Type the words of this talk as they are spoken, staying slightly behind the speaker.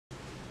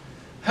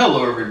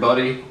Hello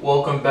everybody,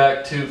 welcome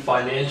back to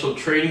Financial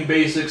Trading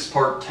Basics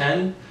Part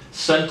 10,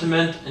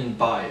 Sentiment and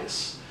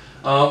Bias.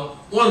 One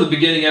of the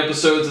beginning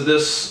episodes of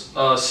this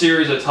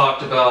series I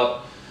talked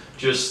about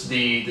just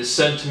the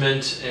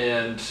sentiment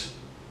and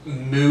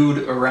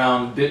mood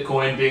around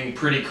Bitcoin being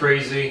pretty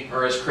crazy,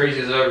 or as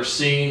crazy as I've ever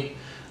seen.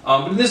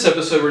 But in this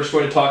episode we're just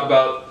going to talk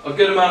about a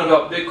good amount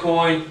about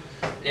Bitcoin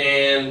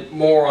and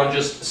more on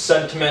just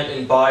sentiment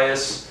and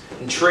bias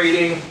in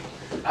trading,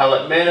 how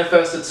that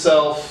manifests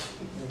itself,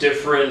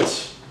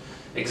 different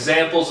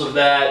examples of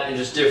that, and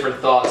just different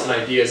thoughts and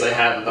ideas I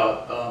have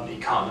about the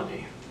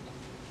economy.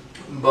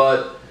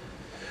 But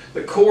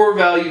the core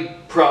value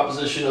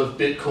proposition of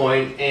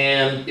Bitcoin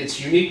and its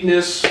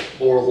uniqueness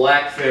or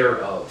lack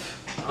thereof.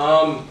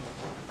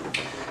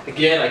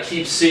 Again, I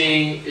keep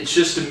seeing, it's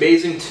just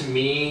amazing to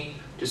me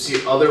to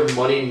see other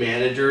money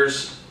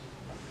managers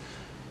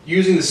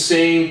using the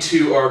same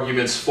two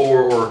arguments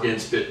for or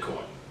against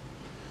Bitcoin.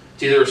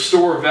 It's either a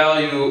store of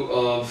value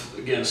of,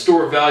 again, a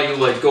store of value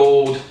like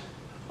gold,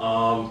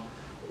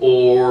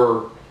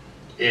 or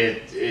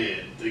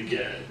again,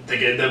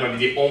 that might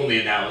be the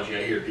only analogy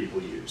I hear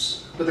people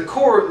use. But the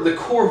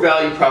core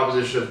value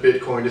proposition of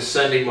Bitcoin is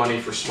sending money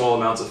for small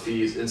amounts of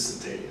fees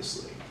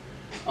instantaneously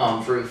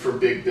for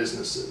big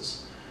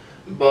businesses.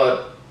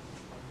 But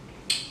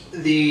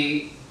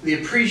the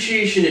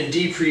appreciation and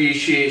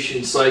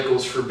depreciation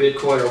cycles for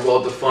Bitcoin are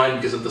well defined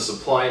because of the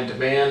supply and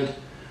demand.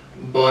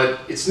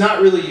 But it's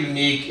not really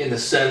unique in the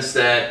sense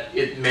that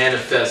it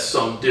manifests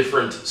some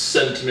different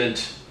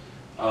sentiment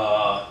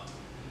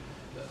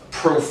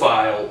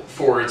profile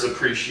for its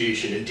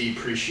appreciation and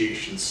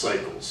depreciation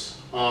cycles.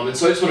 And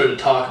so I just wanted to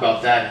talk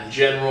about that in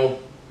general.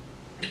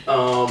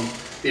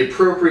 The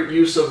appropriate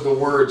use of the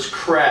words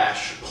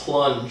crash,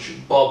 plunge,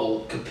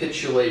 bubble,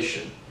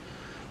 capitulation.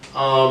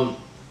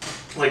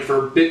 Like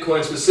for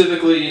Bitcoin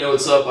specifically,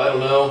 it's up, I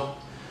don't know,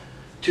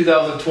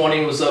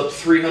 2020 was up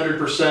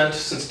 300%,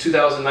 since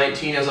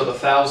 2019 is up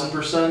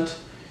 1,000%,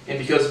 and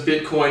because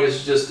Bitcoin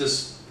is just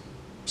this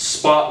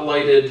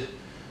spotlighted,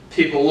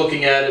 people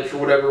looking at it for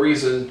whatever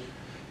reason,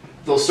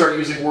 they'll start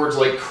using words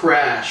like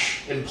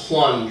crash and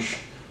plunge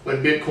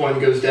when Bitcoin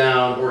goes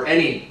down, or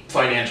any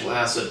financial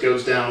asset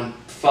goes down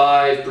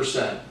 5%,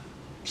 6%,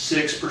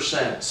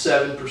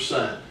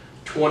 7%,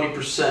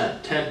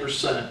 20%,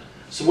 10%.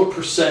 So what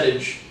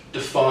percentage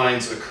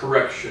defines a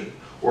correction,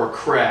 or a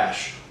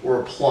crash, or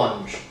a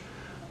plunge?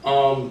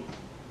 And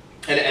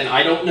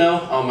I don't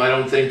know. I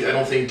don't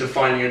think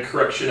defining a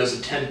correction as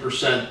a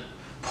 10%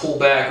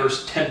 pullback or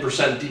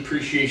 10%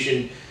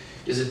 depreciation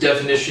is a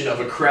definition of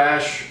a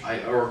crash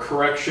or a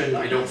correction.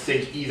 I don't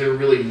think either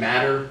really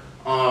matter.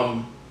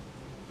 Bubble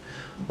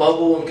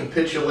and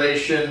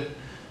capitulation,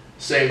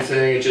 same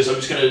thing.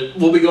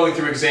 We'll be going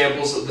through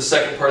examples. The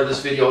second part of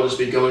this video, I'll just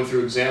be going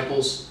through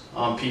examples.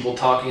 People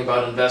talking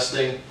about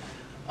investing.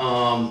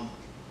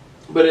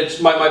 But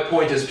my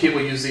point is people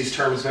use these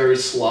terms very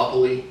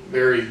sloppily,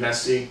 very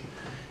messy,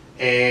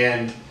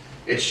 and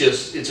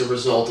it's a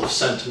result of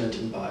sentiment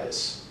and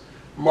bias.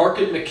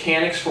 Market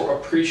mechanics for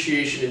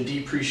appreciation and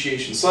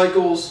depreciation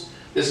cycles.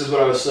 This is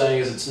what I was saying,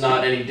 is it's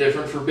not any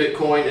different for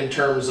Bitcoin in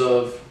terms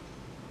of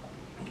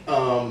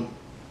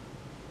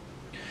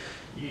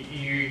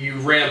you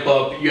ramp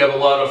up, you have a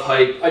lot of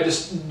hype. I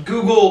just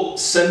Google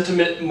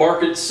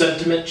market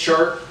sentiment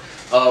chart.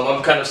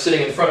 I'm kind of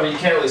sitting in front of it. You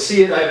can't really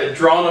see it. I have it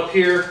drawn up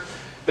here.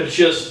 But it's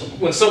just,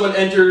 when someone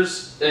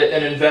enters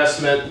an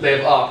investment, they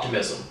have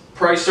optimism.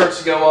 Price starts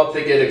to go up,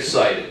 they get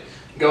excited.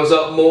 It goes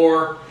up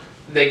more,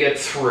 they get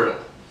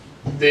thrilled.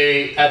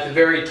 At the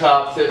very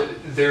top,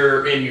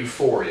 they're in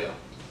euphoria.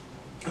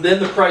 Then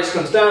the price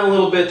comes down a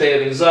little bit, they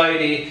have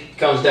anxiety. It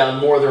comes down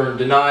more, they're in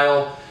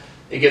denial.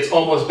 It gets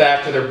almost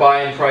back to their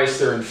buy-in price,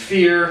 they're in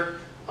fear.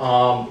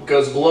 It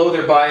goes below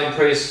their buy-in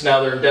price,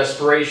 now they're in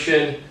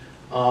desperation.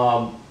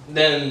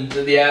 Then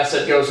the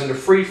asset goes into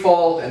free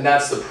fall, and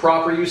that's the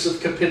proper use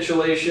of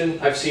capitulation.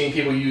 I've seen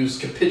people use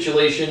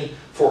capitulation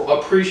for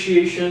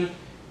appreciation,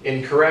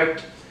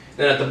 incorrect.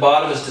 Then at the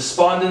bottom is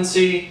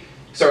despondency,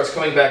 starts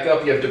coming back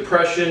up, you have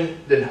depression,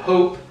 then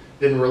hope,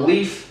 then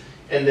relief,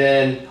 and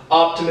then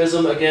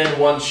optimism again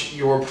once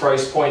your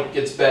price point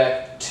gets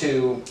back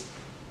to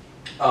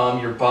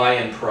your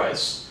buy-in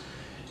price.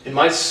 And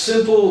my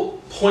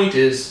simple point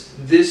is,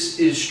 this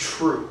is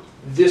true.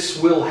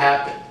 This will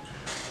happen.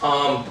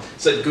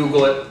 Said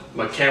Google it.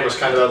 My camera's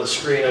kind of on the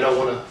screen. I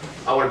want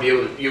to be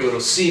able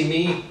to see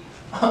me.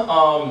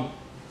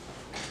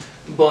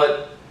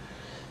 But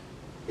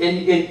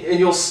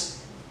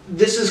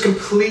this is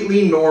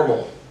completely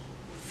normal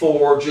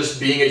for just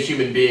being a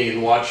human being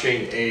and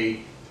watching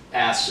a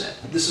asset.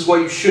 This is why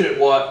you shouldn't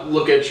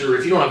look at if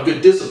you don't have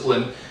good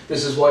discipline,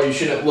 this is why you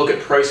shouldn't look at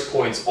price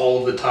points all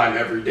of the time,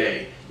 every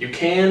day. You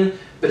can,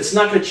 but it's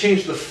not going to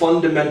change the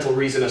fundamental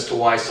reason as to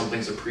why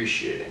something's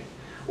appreciating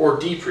or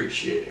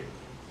depreciating.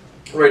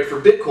 Right,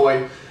 for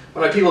Bitcoin,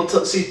 when I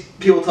see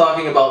people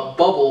talking about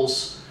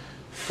bubbles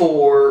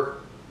for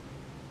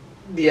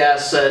the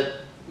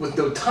asset with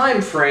no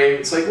time frame,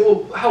 it's like,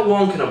 well, how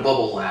long can a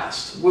bubble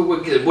last?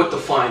 What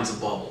defines a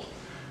bubble?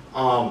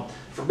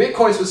 For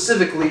Bitcoin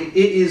specifically, it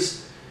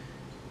is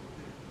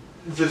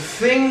the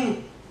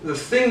thing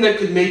that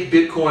could make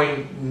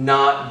Bitcoin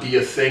not be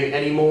a thing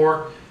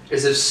anymore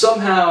is if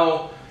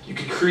somehow you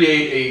could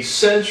create a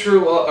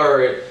central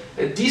or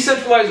a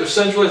decentralized or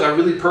centralized. I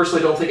really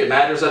personally don't think it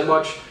matters that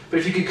much, but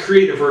if you could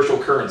create a virtual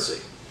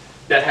currency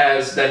that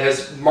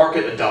has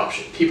market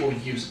adoption, people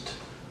use it,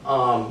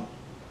 and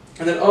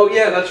then oh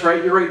yeah, that's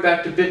right, you're right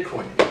back to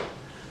Bitcoin.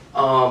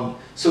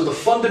 So the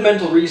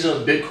fundamental reason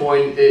of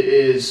Bitcoin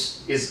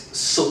is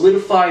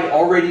solidified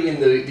already in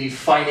the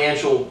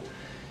financial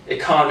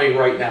economy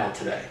right now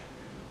today.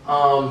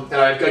 And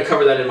I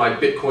covered that in my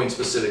Bitcoin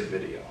specific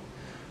video.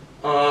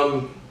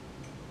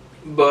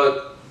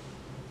 But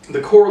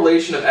the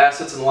correlation of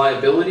assets and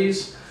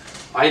liabilities,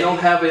 I don't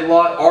have a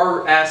lot.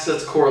 Are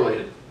assets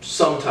correlated?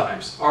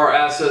 Sometimes. Are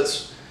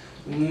assets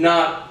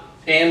not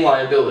and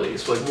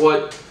liabilities? Like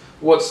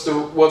what's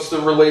the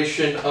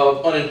relation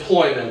of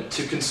unemployment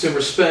to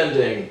consumer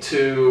spending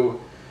to,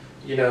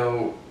 you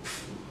know,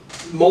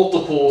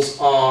 multiples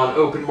on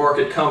open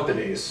market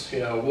companies? You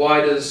know,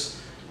 why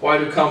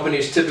do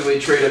companies typically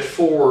trade at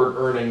forward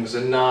earnings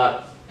and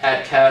not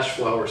at cash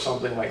flow or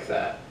something like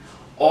that?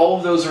 All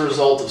of those are a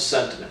result of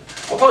sentiment.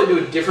 I'll probably do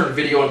a different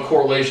video on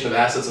correlation of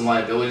assets and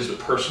liabilities, but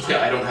personally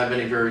I don't have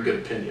any very good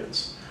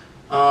opinions.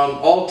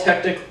 All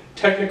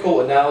technical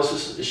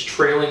analysis is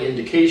trailing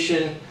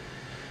indication.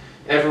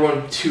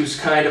 Everyone who's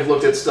kind of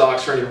looked at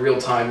stocks for any real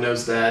time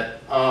knows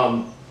that.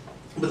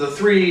 But the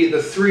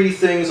three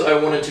things I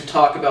wanted to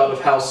talk about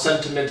of how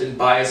sentiment and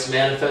bias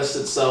manifests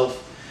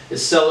itself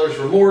is seller's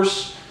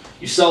remorse.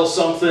 You sell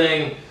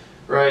something,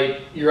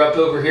 right? You're up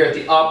over here at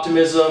the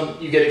optimism,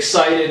 you get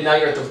excited, now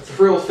you're at the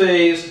thrill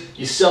phase,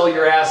 you sell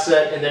your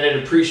asset, and then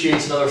it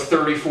appreciates another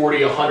 30, 40,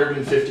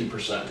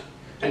 150%.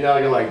 And now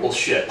you're like, well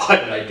shit, why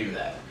did I do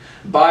that?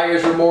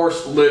 Buyer's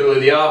remorse,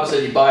 literally the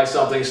opposite. You buy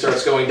something,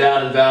 starts going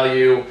down in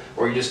value,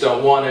 or you just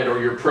don't want it, or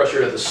you're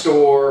pressured at the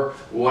store,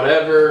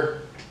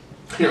 whatever.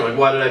 You're like,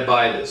 why did I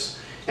buy this?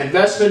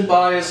 Investment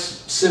bias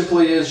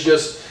simply is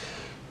just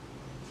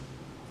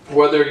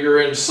whether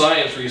you're in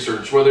science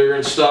research, whether you're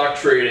in stock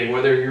trading,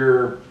 whether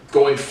you're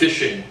going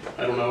fishing,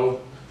 I don't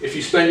know. If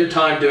you spend your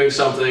time doing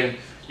something,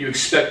 you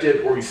expect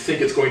it or you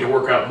think it's going to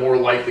work out more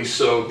likely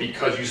so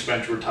because you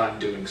spent your time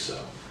doing so.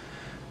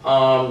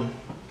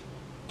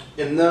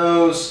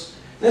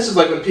 This is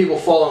like when people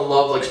fall in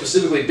love, like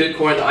specifically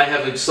Bitcoin. I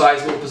have a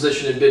sizable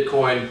position in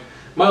Bitcoin.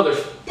 My other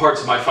parts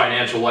of my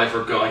financial life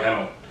are going,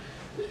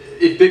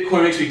 if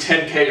Bitcoin makes me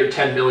 10K or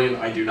 10 million,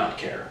 I do not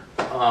care.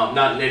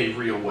 Not in any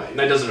real way. And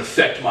that doesn't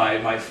affect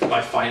my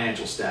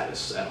financial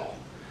status at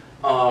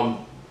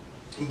all.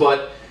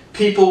 But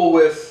people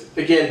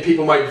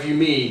people might view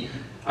me,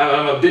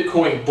 I'm a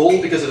Bitcoin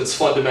bull because of its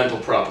fundamental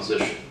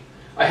proposition.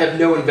 I have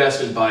no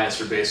investment bias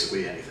for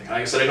basically anything.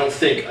 Like I said, I don't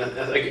think,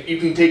 you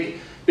can take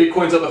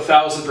Bitcoin's up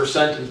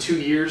 1,000% in 2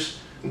 years,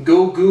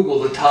 go Google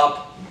the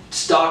top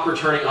stock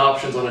returning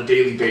options on a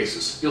daily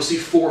basis. You'll see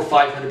 400% or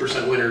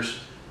 500% winners,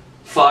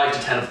 5 to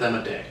 10 of them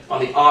a day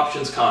on the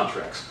options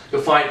contracts.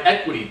 You'll find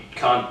equity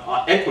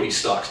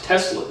stocks.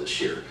 Tesla this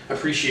year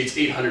appreciates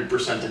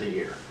 800% in a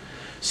year.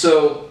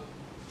 So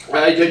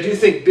I do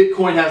think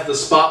Bitcoin has the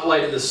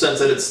spotlight in the sense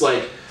that it's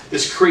like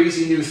this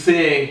crazy new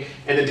thing,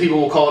 and then people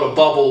will call it a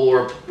bubble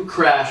or a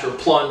crash or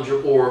plunge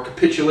or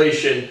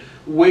capitulation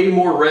way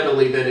more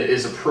readily than it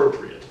is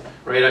appropriate,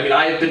 right? I mean,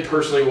 I have been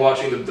personally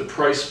watching the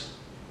price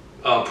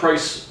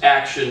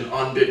action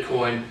on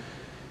Bitcoin.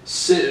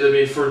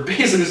 For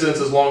basically since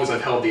as long as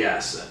I've held the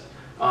asset.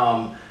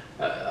 Like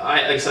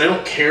I said, I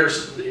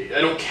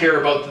don't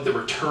care about the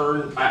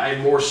return. I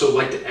more so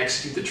like to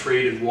execute the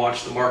trade and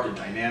watch the market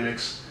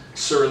dynamics.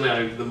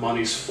 Certainly, the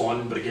money's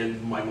fun, but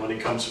again, my money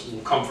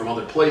will come from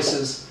other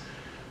places.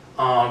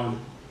 But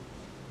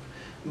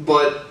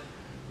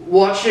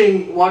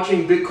watching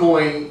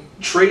Bitcoin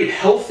trade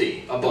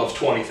healthy above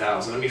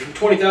 20,000. I mean, from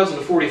 20,000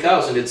 to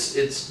 40,000,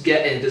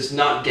 it's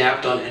not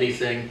gapped on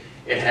anything.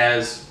 It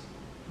has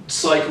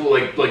cycle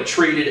like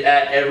traded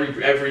at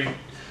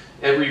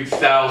every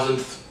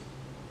thousandth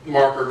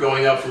marker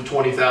going up from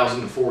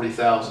 20,000 to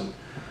 40,000.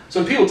 So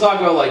when people talk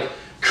about like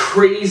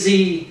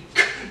crazy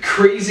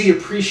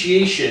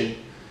appreciation,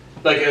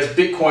 like as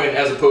Bitcoin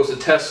as opposed to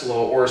Tesla,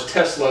 or as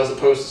Tesla as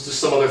opposed to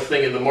some other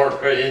thing in the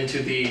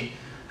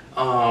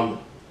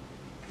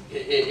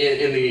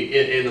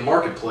in the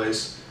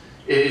marketplace,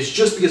 it is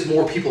just because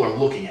more people are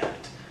looking at it.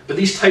 But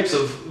these types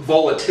of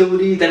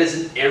volatility, that is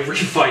in every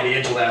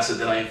financial asset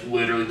that I've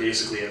literally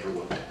basically ever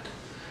looked at.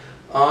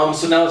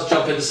 So now let's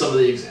jump into some of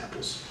the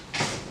examples.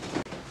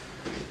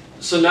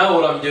 So now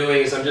what I'm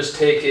doing is I'm just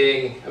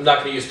taking, I'm not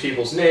going to use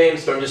people's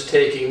names, but I'm just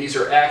taking, these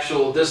are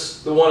actual,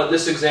 this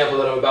example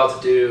that I'm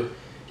about to do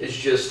is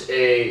just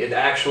an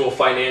actual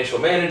financial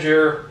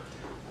manager.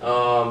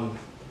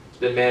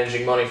 Been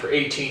managing money for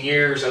 18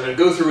 years. I'm going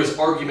to go through his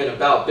argument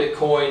about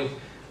Bitcoin.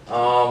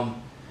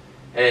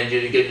 And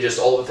you get just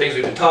all the things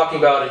we've been talking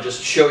about and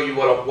just show you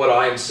what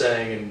I'm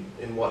saying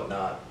and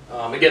whatnot.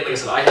 Again, like I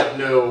said, I have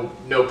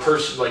no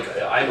person, like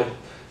I'm a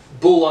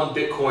bull on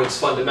Bitcoin's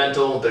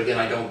fundamental, but again,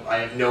 I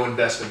have no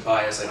investment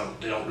bias. I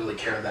don't really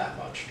care that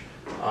much.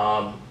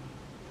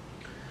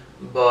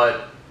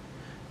 But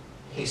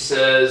he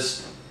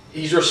says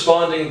he's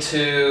responding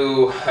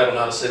to, I don't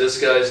know how to say this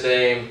guy's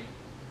name,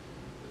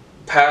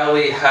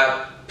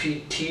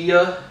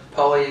 Palihapitiya.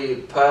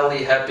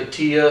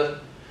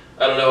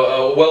 I don't know,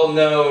 a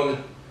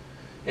well-known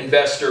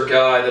investor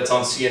guy that's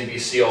on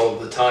CNBC all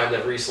of the time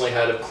that recently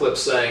had a clip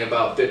saying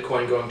about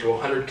Bitcoin going to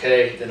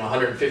 100K, then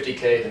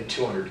 150K, then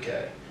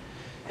 200K.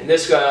 And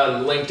this guy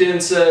on LinkedIn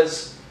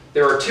says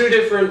there are two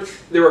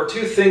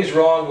things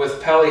wrong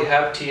with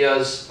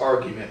Palihapitiya's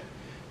argument.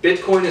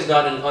 Bitcoin is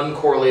not an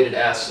uncorrelated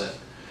asset.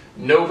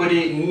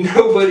 Nobody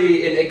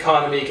in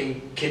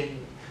economy can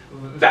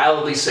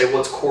validly say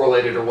what's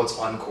correlated or what's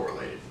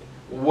uncorrelated.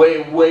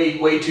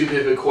 Way too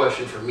big of a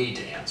question for me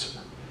to answer.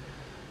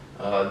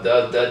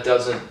 That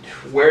doesn't.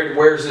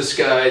 Where's this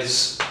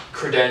guy's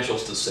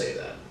credentials to say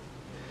that?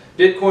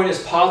 Bitcoin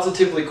is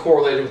positively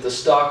correlated with the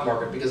stock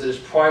market because it is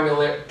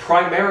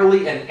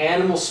primarily an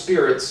animal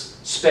spirits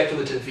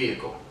speculative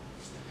vehicle.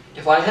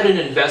 If I had an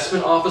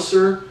investment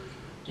officer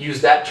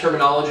use that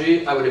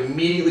terminology, I would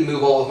immediately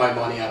move all of my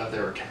money out of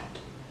their account.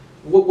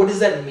 What does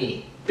that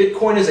mean?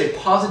 Bitcoin is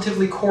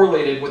positively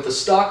correlated with the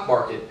stock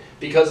market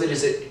because it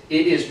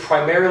is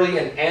primarily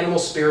an animal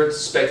spirits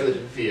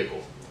speculative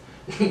vehicle.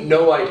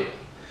 No idea.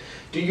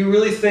 Do you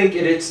really think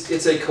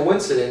it's a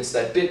coincidence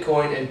that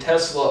Bitcoin and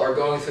Tesla are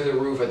going through the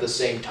roof at the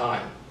same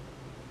time?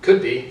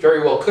 Could be,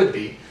 very well could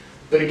be.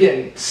 But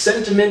again,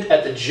 sentiment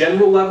at the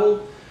general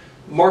level,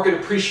 market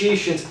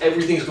appreciations,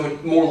 everything's going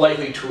more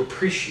likely to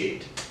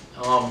appreciate.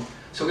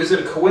 So is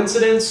it a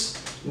coincidence?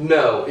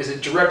 No. Is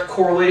it direct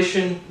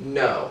correlation?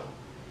 No.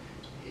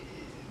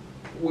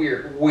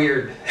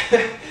 Weird.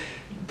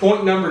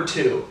 Point number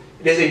 2.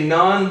 It is a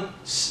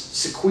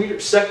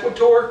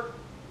non-sequitur,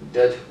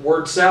 that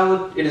word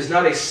salad. It is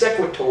not a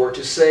sequitur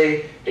to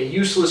say a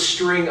useless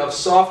string of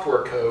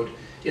software code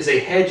is a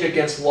hedge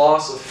against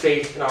loss of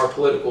faith in our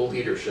political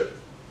leadership.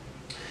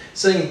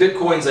 Saying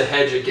Bitcoin's a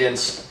hedge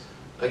against,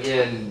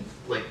 again,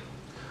 like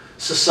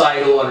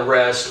societal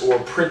unrest or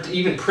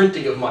even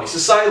printing of money.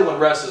 Societal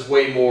unrest is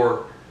way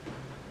more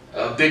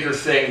a bigger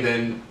thing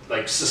than,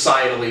 like,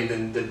 societally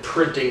than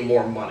printing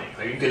more money.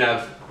 Like, you can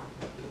have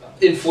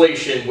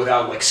inflation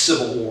without, like,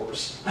 civil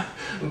wars.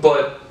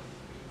 But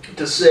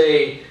to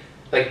say,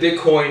 like,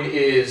 Bitcoin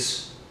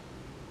is,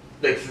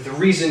 like, the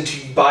reason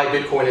to buy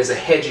Bitcoin as a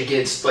hedge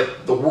against,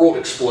 like, the world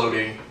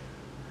exploding,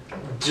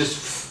 just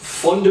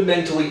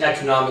fundamentally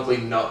economically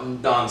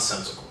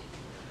nonsensical.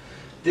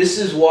 This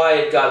is why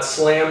it got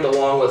slammed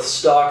along with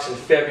stocks in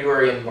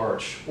February and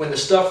March. When the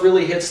stuff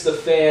really hits the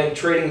fan,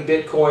 trading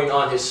Bitcoin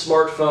on his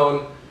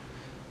smartphone,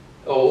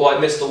 oh, well, I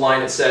missed the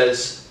line that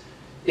says,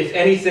 if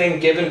anything,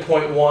 given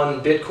point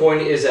 1,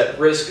 Bitcoin is at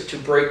risk to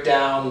break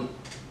down,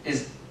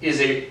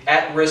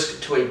 at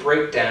risk to a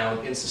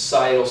breakdown in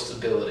societal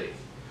stability.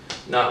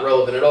 Not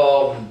relevant at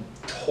all,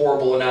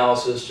 horrible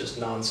analysis, just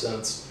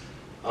nonsense.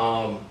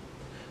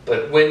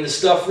 But when the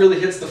stuff really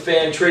hits the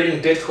fan,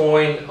 trading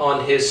Bitcoin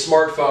on his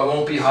smartphone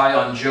won't be high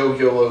on Joe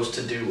YOLO's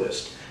to-do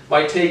list.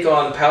 My take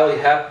on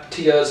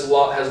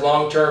Palihapitiya has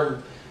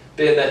long-term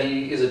been that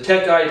he is a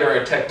tech guy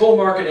during a tech bull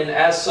market, and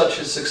as such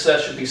his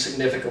success should be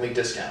significantly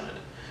discounted.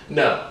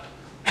 No.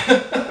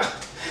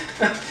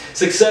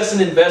 Success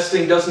in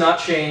investing does not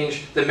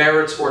change the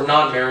merits or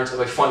non-merits of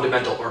a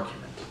fundamental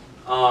argument.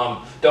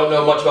 Don't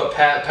know much about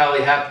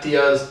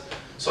Palihapitiya's.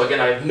 So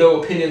again, I have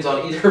no opinions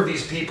on either of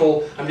these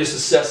people. I'm just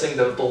assessing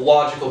the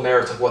logical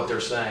merits of what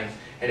they're saying,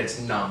 and it's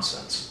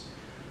nonsense.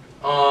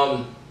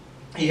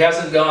 He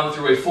hasn't gone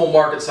through a full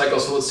market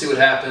cycle, so let's see what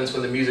happens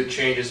when the music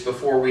changes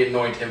before we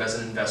anoint him as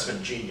an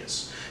investment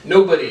genius.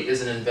 Nobody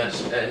is an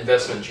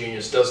investment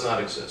genius, does not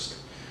exist.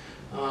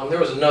 There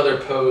was another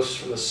post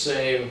from the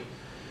same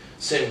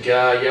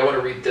guy. Yeah, I want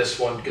to read this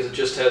one because it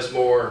just has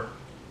more.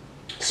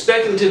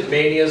 Speculative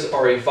manias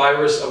are a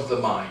virus of the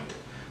mind.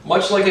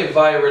 Much like a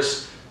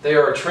virus, they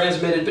are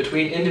transmitted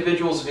between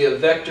individuals via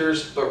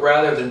vectors, but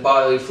rather than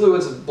bodily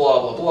fluids,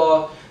 blah, blah,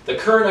 blah. The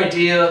current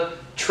idea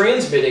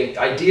transmitting,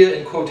 idea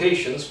in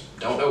quotations,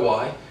 don't know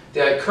why,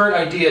 the current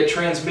idea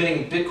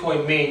transmitting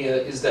Bitcoin mania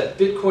is that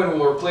Bitcoin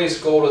will replace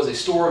gold as a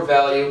store of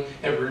value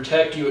and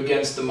protect you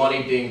against the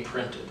money being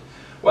printed.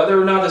 Whether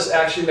or not this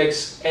actually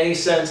makes any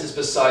sense is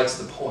besides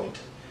the point.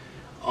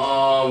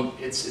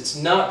 It's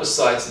not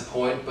besides the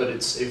point, but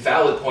it's a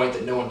valid point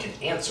that no one can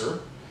answer.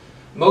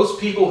 Most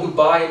people who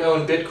buy and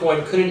own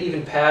Bitcoin couldn't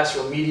even pass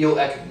remedial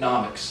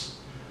economics.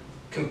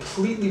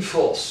 Completely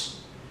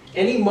false.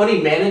 Any money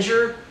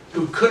manager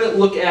who couldn't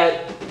look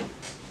at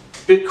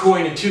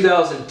Bitcoin in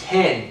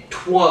 2010,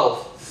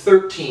 12,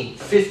 13,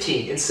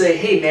 15 and say,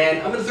 hey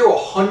man, I'm going to throw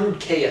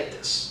 100K at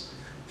this,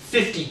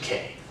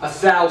 50K,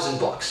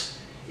 $1,000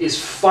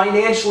 is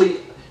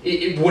financially,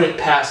 it wouldn't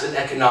pass an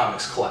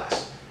economics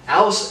class.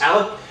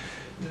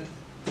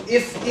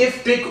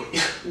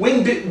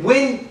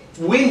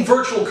 When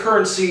virtual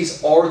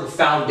currencies are the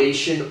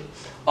foundation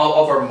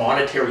of our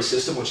monetary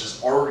system, which is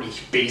already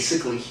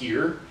basically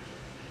here,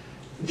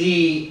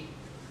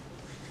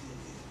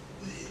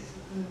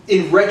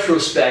 in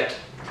retrospect,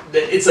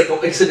 it's like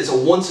I said, it's a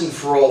once and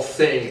for all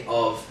thing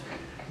of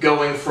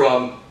going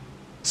from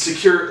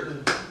secure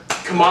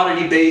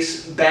commodity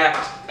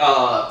backed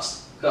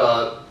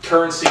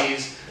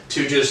currencies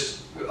to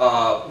just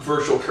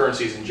virtual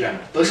currencies in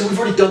general. But so we've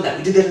already done that.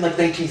 We did that in like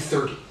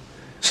 1930.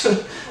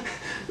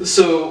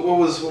 So what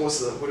was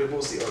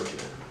the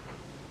argument?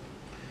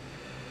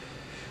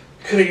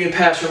 Couldn't even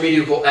pass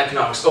remedial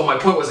economics. Oh, my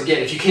point was,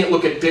 again, if you can't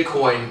look at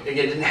Bitcoin,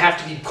 again, it didn't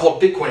have to be called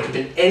Bitcoin. It could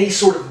have been any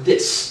sort of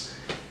this,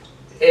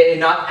 and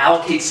not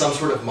allocate some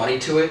sort of money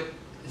to it.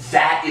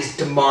 That is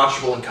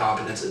demonstrable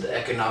incompetence in the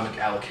economic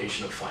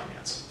allocation of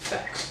finance.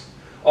 Facts.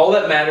 All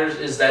that matters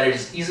is that it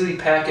is easily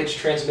packaged,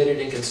 transmitted,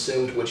 and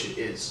consumed, which it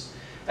is.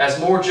 As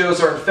more Joes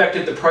are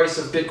infected, the price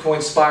of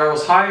Bitcoin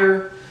spirals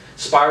higher.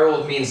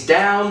 Spiral means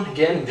down.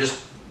 Again,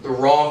 just the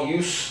wrong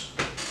use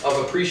of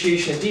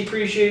appreciation and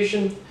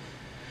depreciation.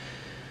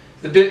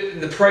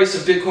 The price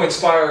of Bitcoin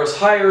spirals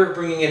higher,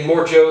 bringing in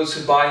more Joes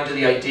who buy into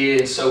the idea,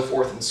 and so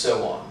forth and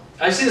so on.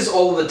 I see this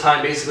all the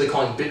time, basically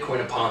calling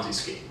Bitcoin a Ponzi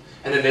scheme.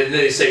 And then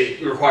they say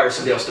it requires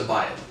somebody else to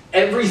buy it.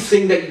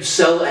 Everything that you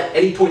sell at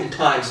any point in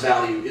time's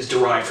value is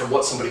derived from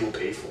what somebody will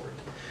pay for it.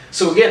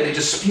 So again, they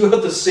just spew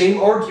out the same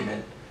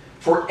argument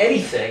for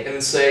anything and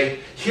then say,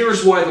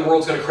 here's why the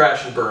world's going to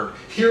crash and burn.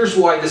 Here's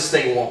why this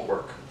thing won't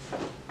work.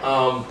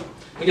 Again,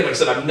 like I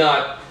said,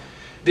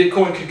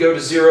 Bitcoin could go to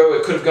zero.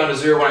 It could have gone to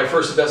zero when I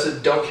first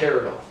invested. Don't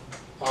care at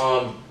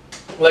all.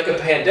 Like a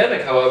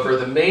pandemic, however,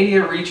 the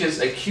mania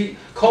reaches a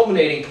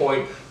culminating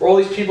point where all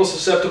these people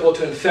susceptible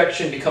to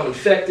infection become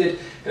infected,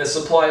 and a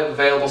supply of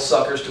available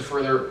suckers to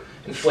further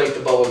inflate the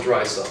bubble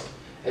dries up.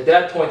 At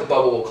that point, the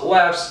bubble will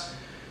collapse,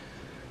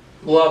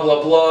 blah,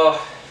 blah, blah,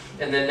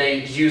 and then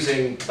they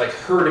using like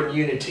herd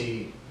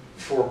immunity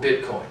for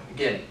Bitcoin.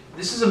 Again,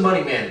 this is a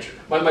money manager.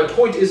 My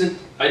point isn't,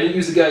 I didn't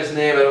use the guy's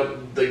name,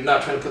 I'm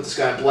not trying to put this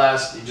guy on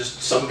blast, he's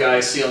just some guy I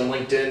see on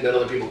LinkedIn that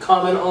other people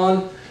comment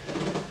on.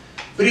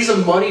 But he's a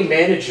money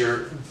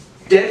manager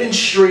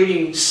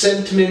demonstrating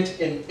sentiment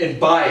and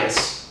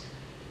bias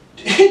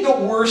in the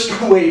worst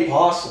way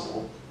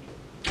possible.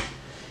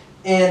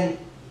 And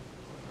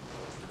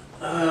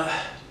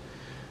that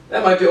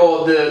might be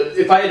all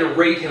if I had to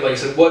rate him, like I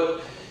said,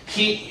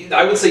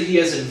 I would say he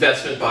has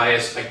investment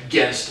bias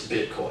against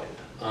Bitcoin.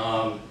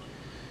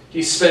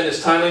 He spent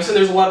his time, like I said,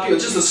 there's a lot of people,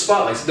 just the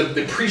spotlights,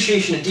 the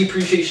appreciation and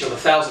depreciation of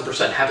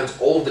 1,000% happens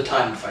all the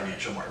time in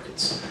financial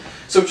markets.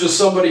 So it's just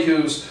somebody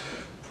who's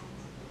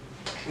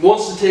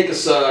wants to take a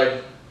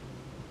side,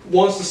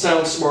 wants to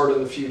sound smart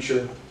in the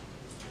future,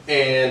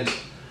 and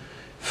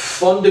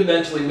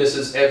fundamentally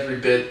misses every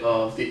bit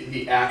of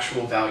the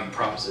actual value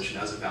proposition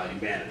as a value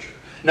manager.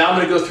 Now I'm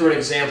going to go through an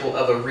example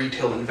of a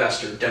retail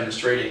investor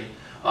demonstrating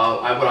what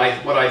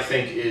I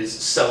think is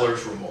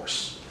seller's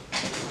remorse.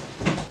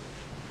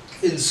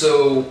 And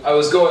so I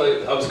was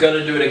going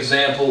to do an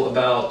example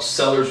about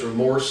seller's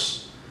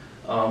remorse,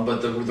 but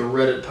the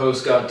Reddit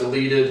post got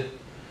deleted.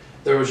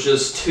 There was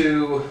just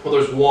two, well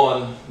there's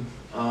one,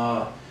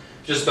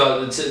 just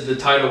about, the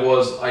title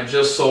was, I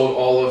just sold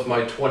all of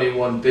my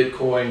 21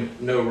 Bitcoin,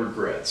 no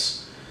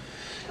regrets.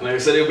 And like I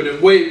said, it would have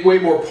been way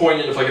more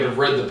poignant if I could have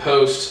read the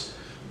post.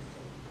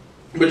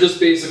 But just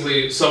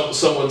basically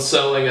someone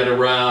selling at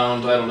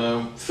around, I don't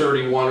know,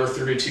 31 or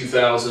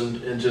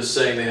 32,000 and just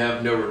saying they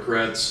have no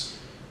regrets.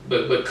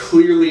 But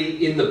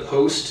clearly in the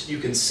post you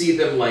can see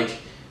them like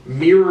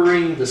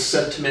mirroring the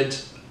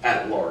sentiment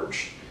at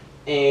large.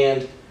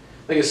 And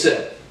like I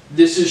said,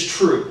 this is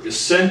true. The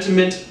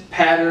sentiment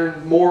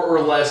pattern, more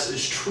or less,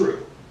 is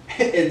true.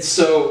 And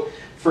so,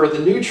 for the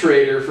new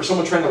trader, for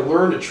someone trying to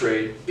learn to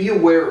trade, be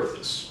aware of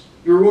this.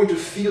 You're going to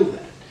feel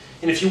that.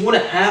 And if you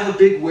want to have a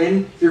big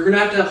win, you're going to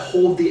have to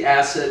hold the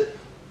asset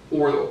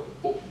or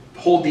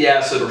short the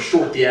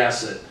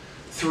asset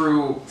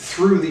through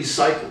these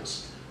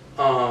cycles.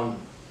 And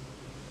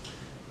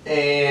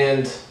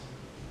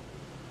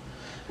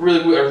I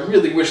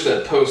really wish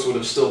that post would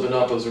have still been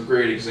up as a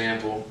great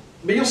example.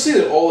 But you'll see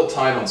that all the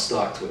time on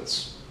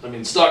StockTwits. I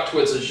mean,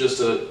 StockTwits is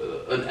just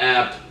an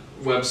app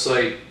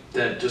website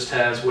that just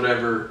has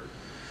whatever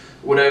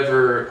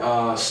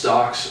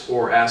stocks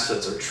or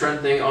assets are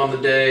trending on the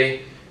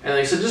day, and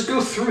they said just go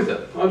through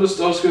them. I'll just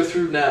go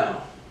through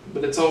now.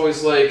 But it's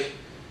always like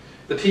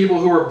the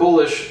people who are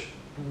bullish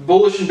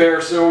and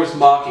bearish, they're always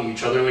mocking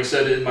each other. Like I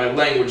said in my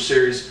language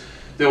series,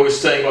 they're always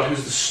saying about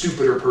who's the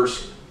stupider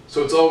person.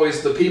 So it's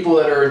always the people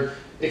that are in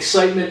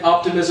excitement,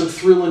 optimism,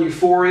 thrill, and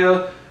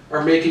euphoria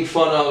are making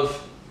fun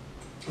of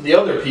the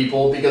other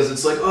people because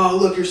it's like, oh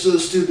look, you're so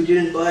stupid, you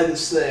didn't buy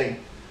this thing.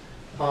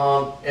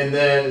 And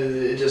then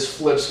it just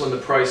flips when the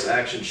price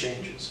action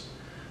changes.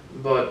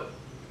 But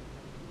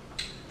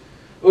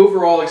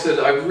overall, like I said,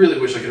 I really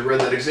wish I could have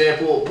read that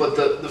example, but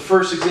the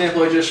first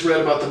example I just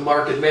read about the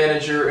market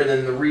manager and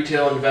then the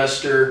retail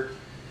investor,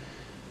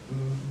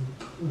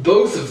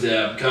 both of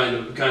them kind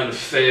of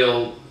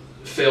fail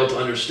to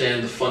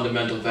understand the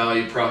fundamental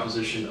value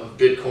proposition of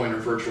Bitcoin or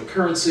virtual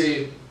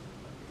currency.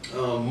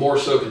 More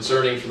so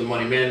concerning for the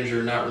money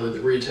manager, not really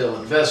the retail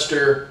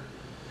investor.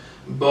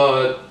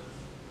 But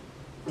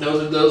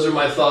those are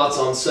my thoughts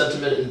on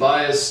sentiment and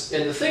bias.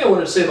 And the thing I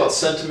wanted to say about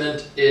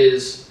sentiment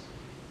is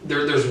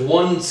there's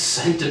one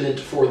sentiment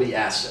for the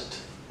asset.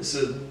 This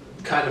is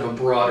kind of a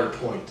broader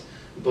point,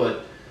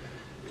 but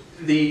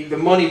the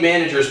money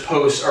manager's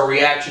posts are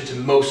reaction to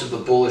most of the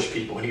bullish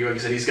people. And like I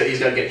said, he's got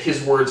to get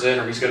his words in,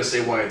 or he's got to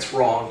say why it's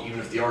wrong, even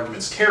if the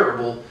argument's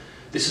terrible.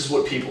 This is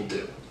what people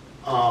do.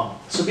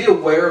 So be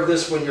aware of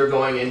this when you're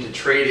going into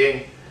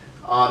trading,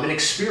 and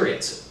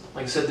experience it.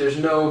 Like I said, there's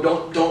no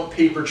don't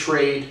paper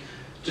trade.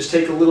 Just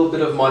take a little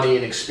bit of money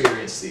and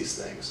experience these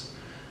things.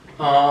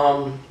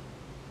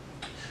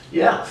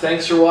 Yeah,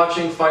 thanks for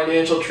watching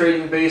Financial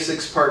Trading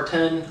Basics Part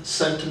 10,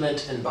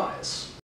 Sentiment and Bias.